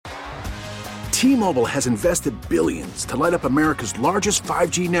T-Mobile has invested billions to light up America's largest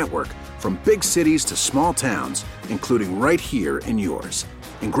 5G network, from big cities to small towns, including right here in yours.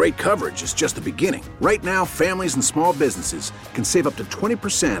 And great coverage is just the beginning. Right now, families and small businesses can save up to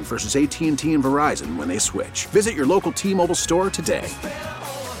 20% versus AT&T and Verizon when they switch. Visit your local T-Mobile store today.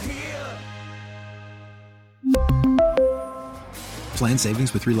 Plan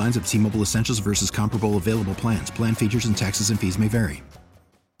savings with 3 lines of T-Mobile Essentials versus comparable available plans. Plan features and taxes and fees may vary.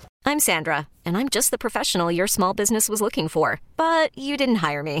 I'm Sandra, and I'm just the professional your small business was looking for. But you didn't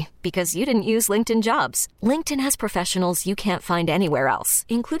hire me because you didn't use LinkedIn Jobs. LinkedIn has professionals you can't find anywhere else,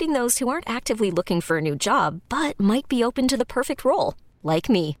 including those who aren't actively looking for a new job, but might be open to the perfect role, like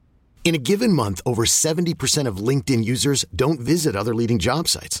me. In a given month, over 70% of LinkedIn users don't visit other leading job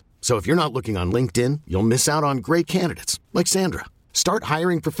sites. So if you're not looking on LinkedIn, you'll miss out on great candidates like Sandra. Start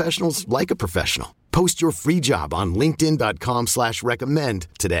hiring professionals like a professional. Post your free job on linkedin.com/recommend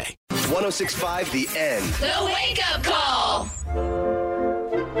today. 106.5 The End. The Wake Up Call.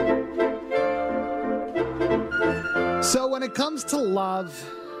 So when it comes to love,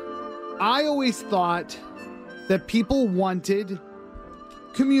 I always thought that people wanted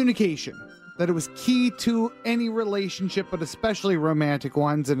communication, that it was key to any relationship, but especially romantic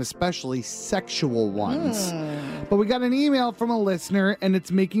ones and especially sexual ones. But we got an email from a listener, and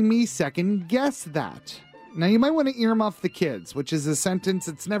it's making me second guess that. Now, you might want to earmuff the kids, which is a sentence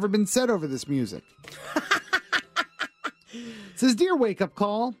that's never been said over this music. It says, Dear Wake Up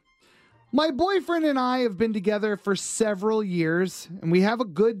Call, my boyfriend and I have been together for several years, and we have a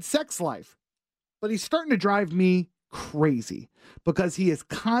good sex life. But he's starting to drive me crazy because he is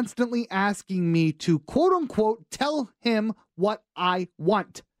constantly asking me to, quote unquote, tell him what I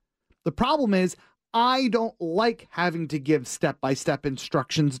want. The problem is, I don't like having to give step-by-step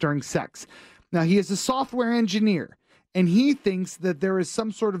instructions during sex. Now, he is a software engineer, and he thinks that there is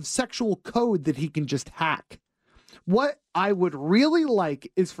some sort of sexual code that he can just hack. What I would really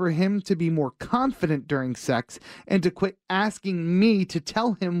like is for him to be more confident during sex and to quit asking me to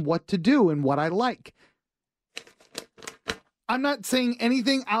tell him what to do and what I like. I'm not saying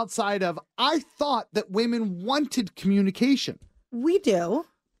anything outside of, I thought that women wanted communication. We do.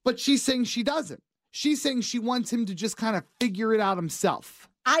 But she's saying she doesn't. She's saying she wants him to just kind of figure it out himself.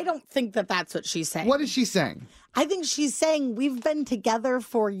 I don't think that that's what she's saying. What is she saying? I think she's saying we've been together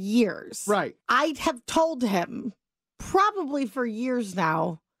for years. Right. I have told him, probably for years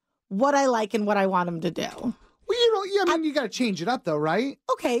now, what I like and what I want him to do. Well, you got to change it up, though, right?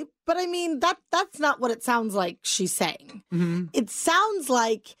 Okay, but I mean, that's not what it sounds like she's saying. Mm-hmm. It sounds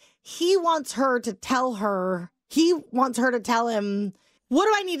like he wants her to tell her, he wants her to tell him, what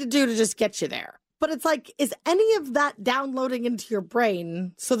do I need to do to just get you there? But it's like, is any of that downloading into your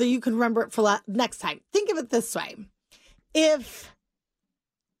brain so that you can remember it for next time? Think of it this way. If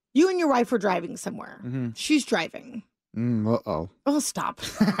you and your wife are driving somewhere, she's driving. Uh-oh. Oh, stop.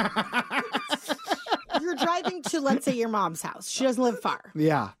 You're driving to, let's say, your mom's house. She doesn't live far.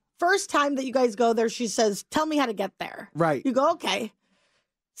 Yeah. First time that you guys go there, she says, tell me how to get there. Right. You go, okay.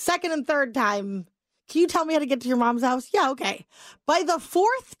 Second and third time, can you tell me how to get to your mom's house? Yeah, okay. By the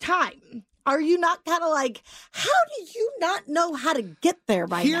fourth time, are you not kind of like, how do you not know how to get there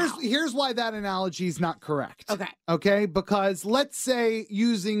by now? Here's why that analogy is not correct. Okay. Okay? Because let's say,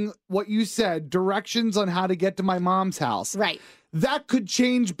 using what you said, directions on how to get to my mom's house. Right. That could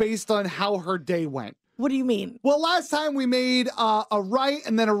change based on how her day went. What do you mean? Well, last time we made a right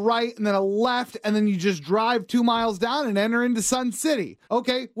and then a right and then a left, and then you just drive 2 miles down and enter into Sun City.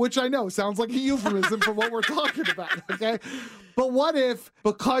 Okay, which I know sounds like a euphemism for what we're talking about, okay? But what if,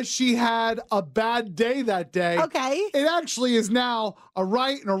 because she had a bad day that day, it actually is now a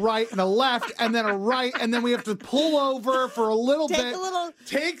right and a right and a left and then a right, and then we have to pull over for a little bit,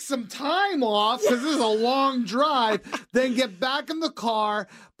 take some time off because this is a long drive, then get back in the car,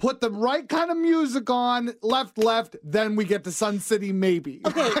 put the right kind of music on, left, then we get to Sun City maybe.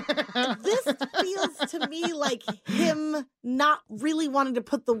 Okay, this feels to me like him not really wanting to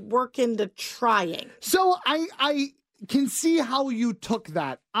put the work into trying. So I can see how you took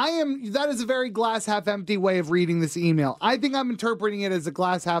that. That is a very glass half empty way of reading this email. I think I'm interpreting it as a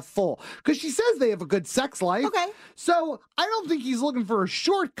glass half full because she says they have a good sex life. Okay. So I don't think he's looking for a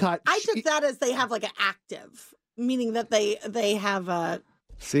shortcut. I took that as they have like an active, meaning that they have a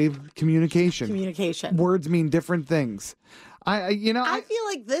communication. Communication. Words mean different things. I feel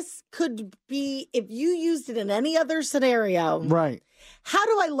like this could be, if you used it in any other scenario. Right. How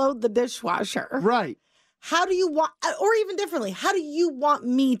do I load the dishwasher? Right. how do you want, or even differently, how do you want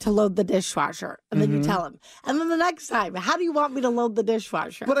me to load the dishwasher? And then you tell him. And then the next time, how do you want me to load the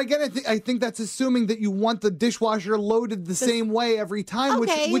dishwasher? But again, I think that's assuming that you want the dishwasher loaded the same way every time,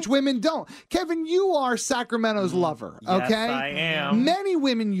 which women don't. Kevin, you are Sacramento's lover, okay? Yes, I am. Many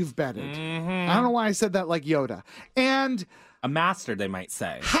women you've bedded. I don't know why I said that like Yoda. And a master, they might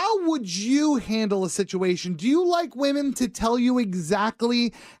say. How would you handle a situation? Do you like women to tell you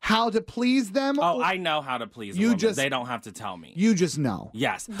exactly how to please them? Oh, I know how to please a woman. They don't have to tell me. You just know.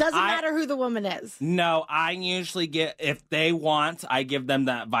 Yes. Doesn't matter who the woman is. No, I usually if they want, I give them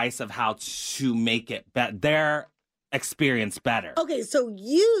the advice of how to make it their experience better. Okay, so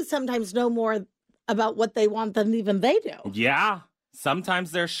you sometimes know more about what they want than even they do. Yeah. Sometimes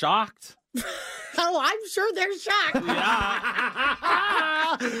they're shocked. Oh, I'm sure they're shocked.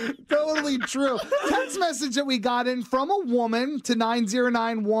 Yeah. Totally true. Text message that we got in from a woman to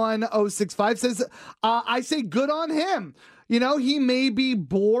 9091065 says, I say good on him. You know, he may be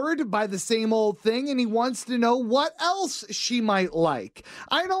bored by the same old thing and he wants to know what else she might like.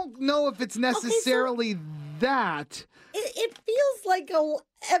 I don't know if it's necessarily that. It feels like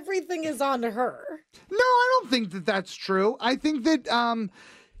everything is on her. No, I don't think that that's true. I think that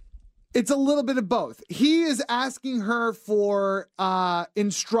it's a little bit of both. He is asking her for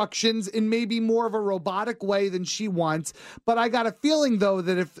instructions in maybe more of a robotic way than she wants. But I got a feeling, though,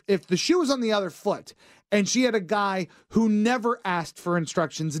 that if the shoe was on the other foot and she had a guy who never asked for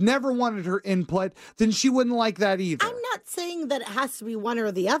instructions, never wanted her input, then she wouldn't like that either. I'm not saying that it has to be one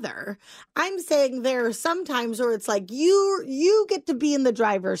or the other. I'm saying there are some times where it's like you get to be in the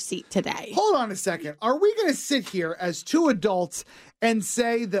driver's seat today. Hold on a second. Are we going to sit here as two adults and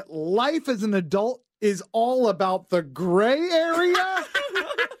say that life as an adult is all about the gray area?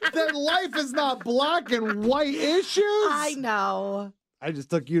 That life is not black and white issues? I know. I just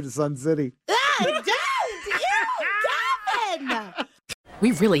took you to Sun City. Don't! You, Kevin!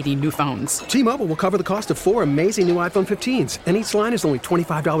 We really need new phones. T-Mobile will cover the cost of 4 amazing new iPhone 15s, and each line is only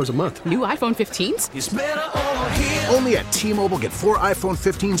 $25 a month. New iPhone 15s? It's better over here. Only at T-Mobile, get 4 iPhone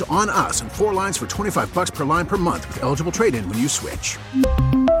 15s on us and 4 lines for $25 per line per month with eligible trade-in when you switch.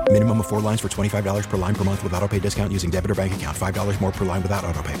 Minimum of 4 lines for $25 per line per month with autopay discount using debit or bank account. $5 more per line without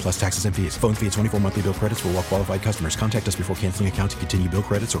autopay, plus taxes and fees. Phone fee at 24 monthly bill credits for well-qualified customers. Contact us before canceling account to continue bill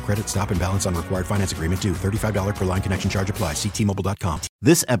credits or credit stop and balance on required finance agreement due. $35 per line connection charge applies. See T-Mobile.com.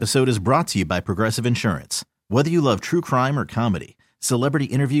 This episode is brought to you by Progressive Insurance. Whether you love true crime or comedy, celebrity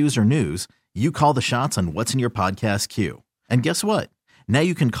interviews or news, you call the shots on what's in your podcast queue. And guess what? Now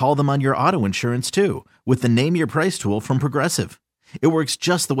you can call them on your auto insurance too with the Name Your Price tool from Progressive. It works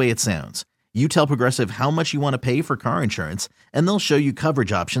just the way it sounds. You tell Progressive how much you want to pay for car insurance, and they'll show you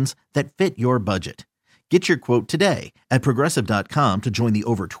coverage options that fit your budget. Get your quote today at Progressive.com to join the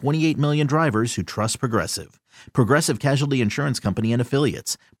over 28 million drivers who trust Progressive. Progressive Casualty Insurance Company and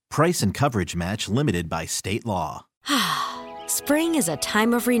Affiliates. Price and coverage match limited by state law. Spring is a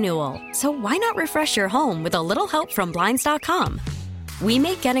time of renewal, so why not refresh your home with a little help from Blinds.com? We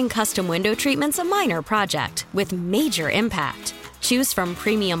make getting custom window treatments a minor project with major impact. Choose from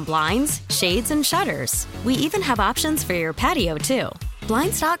premium blinds, shades, and shutters. We even have options for your patio, too.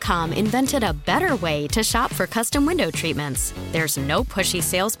 Blinds.com invented a better way to shop for custom window treatments. There's no pushy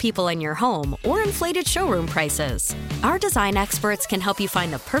salespeople in your home or inflated showroom prices. Our design experts can help you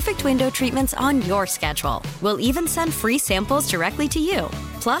find the perfect window treatments on your schedule. We'll even send free samples directly to you.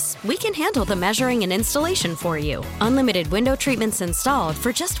 Plus, we can handle the measuring and installation for you. Unlimited window treatments installed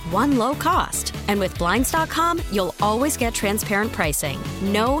for just one low cost. And with Blinds.com, you'll always get transparent pricing.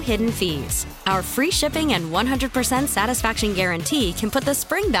 No hidden fees. Our free shipping and 100% satisfaction guarantee can put the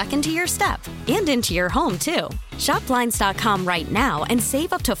spring back into your step and into your home, too. Shop Blinds.com right now and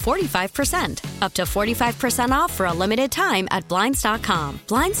save up to 45%. Up to 45% off for a limited time at Blinds.com.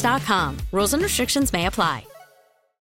 Blinds.com. Rules and restrictions may apply.